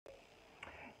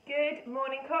Good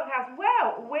morning, Clockhouse.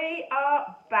 Well, we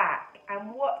are back,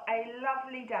 and what a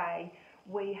lovely day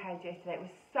we had yesterday. It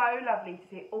was so lovely to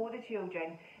see all the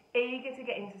children eager to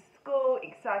get into school,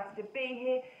 excited to be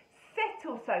here,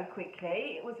 settle so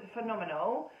quickly. It was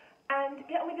phenomenal, and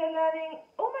get on with their learning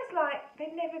almost like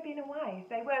they'd never been away.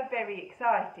 They were very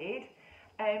excited,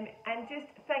 and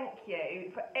just thank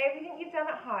you for everything you've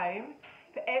done at home,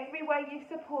 for every way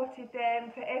you've supported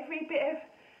them, for every bit of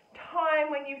time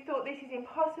when you thought this is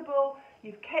impossible.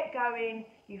 You've kept going,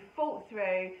 you've fought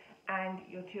through, and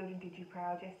your children did you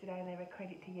proud yesterday, and they're a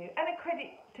credit to you and a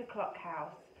credit to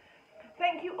Clockhouse.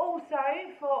 Thank you also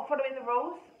for following the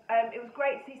rules. It was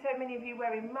great to see so many of you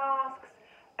wearing masks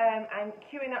and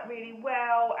queuing up really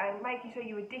well and making sure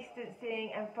you were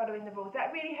distancing and following the rules.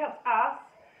 That really helps us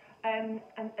and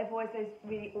avoids those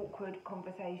really awkward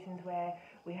conversations where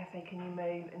we have to say, can you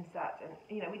move and such, and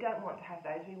you know, we don't want to have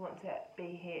those. We want to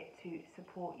be here to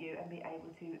support you and be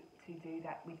able to do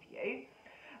that with you.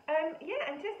 Yeah,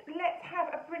 and just let's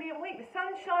have a brilliant week. The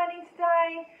sun's shining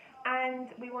today, and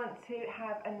we want to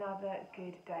have another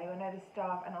good day. I know the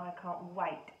staff and I can't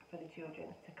wait for the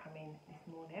children to come in this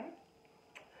morning.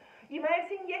 You may have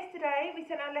seen yesterday we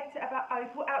sent our letter about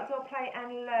Opal Outdoor Play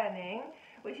and Learning,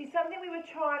 which is something we were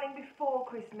trialling before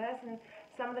Christmas, and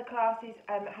some of the classes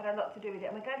had a lot to do with it.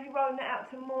 And we're going to be rolling that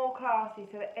out to more classes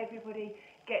so that everybody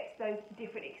gets those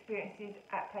different experiences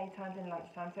at playtimes and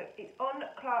lunchtime. So it's on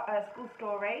School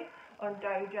Story, on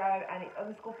Dojo, and it's on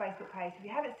the school Facebook page. If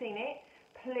you haven't seen it,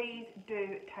 please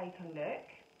do take a look.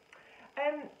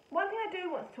 One thing I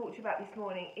do want to talk to you about this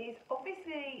morning is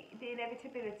obviously the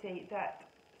inevitability that,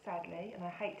 sadly, and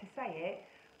I hate to say it,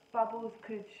 bubbles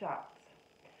could shut.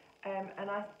 And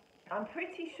I'm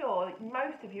pretty sure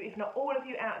most of you, if not all of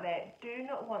you out there, do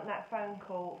not want that phone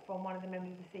call from one of the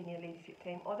members of the senior leadership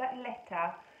team or that letter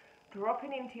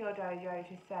dropping into your dojo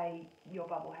to say your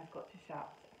bubble has got to shut.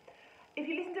 If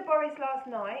you listened to Boris last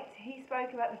night, he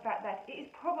spoke about the fact that it is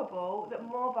probable that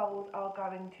more bubbles are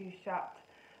going to shut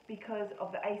because of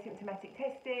the asymptomatic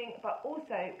testing, but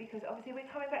also because obviously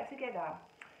we're coming back together.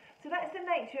 So that's the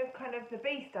nature of kind of the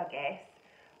beast, I guess.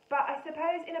 But I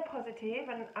suppose in a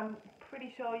positive, and I'm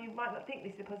pretty sure you might not think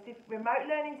this is a positive, remote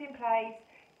learning's in place,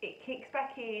 it kicks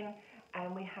back in,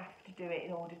 and we have to do it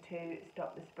in order to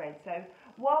stop the spread. So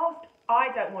whilst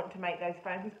I don't want to make those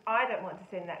phone calls, I don't want to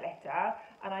send that letter,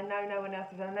 and I know no one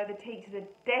else does, and I know the teachers are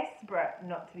desperate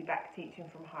not to be back teaching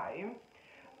from home,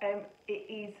 it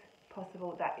is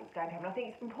possible that it's going to happen. I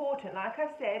think it's important, like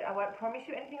I've said, I won't promise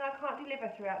you anything I can't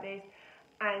deliver throughout this,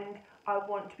 and I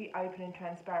want to be open and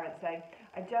transparent. So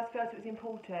I just felt it was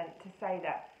important to say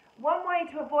that. One way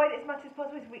to avoid it as much as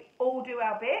possible is we all do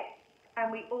our bit and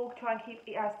we all try and keep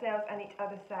ourselves and each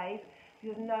other safe,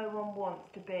 because no one wants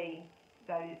to be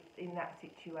those in that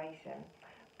situation.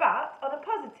 But on a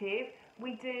positive,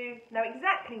 we do know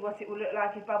exactly what it will look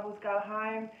like if bubbles go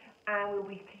home, and we'll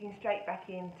be kicking straight back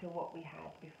into what we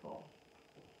had before.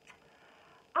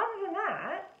 Other than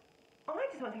that, I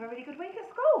just want to have a really good week at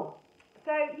school.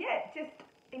 So yeah, just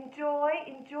enjoy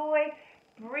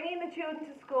bringing the children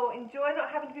to school, enjoy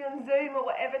not having to be on Zoom or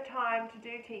whatever time to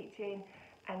do teaching,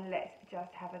 and let's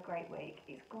just have a great week.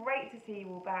 It's great to see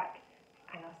you all back,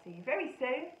 and I'll see you very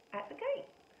soon at the gate,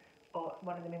 or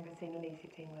one of the members of the senior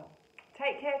leadership team will.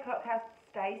 Take care, Clockhouse,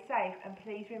 stay safe, and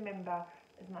please remember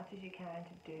as much as you can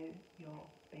to do your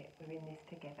bit. We're in this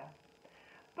together.